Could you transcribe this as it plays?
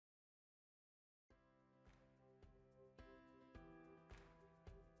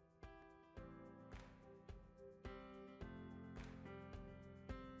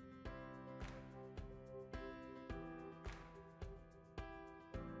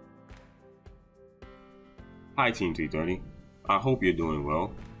Hi Team 330, I hope you're doing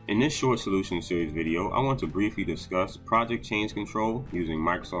well. In this short solution series video, I want to briefly discuss project change control using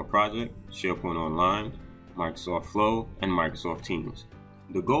Microsoft Project, SharePoint Online, Microsoft Flow, and Microsoft Teams.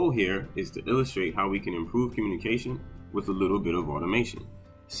 The goal here is to illustrate how we can improve communication with a little bit of automation.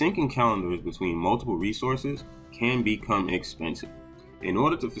 Syncing calendars between multiple resources can become expensive. In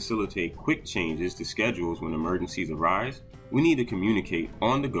order to facilitate quick changes to schedules when emergencies arise, we need to communicate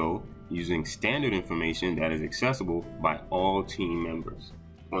on the go using standard information that is accessible by all team members.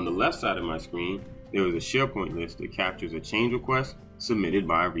 On the left side of my screen, there is a SharePoint list that captures a change request submitted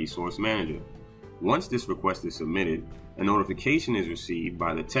by a resource manager. Once this request is submitted, a notification is received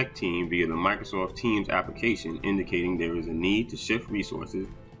by the tech team via the Microsoft Teams application indicating there is a need to shift resources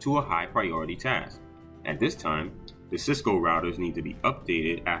to a high priority task. At this time, the Cisco routers need to be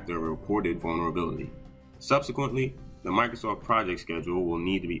updated after a reported vulnerability. Subsequently, the Microsoft project schedule will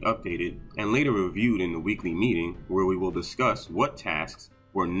need to be updated and later reviewed in the weekly meeting where we will discuss what tasks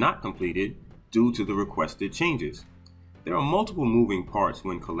were not completed due to the requested changes. There are multiple moving parts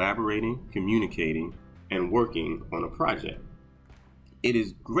when collaborating, communicating, and working on a project. It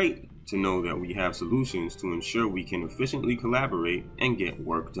is great to know that we have solutions to ensure we can efficiently collaborate and get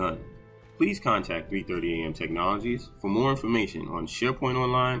work done. Please contact 330am Technologies for more information on SharePoint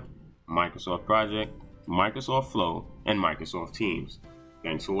Online, Microsoft Project, Microsoft Flow, and Microsoft Teams.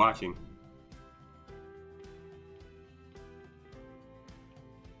 Thanks for watching.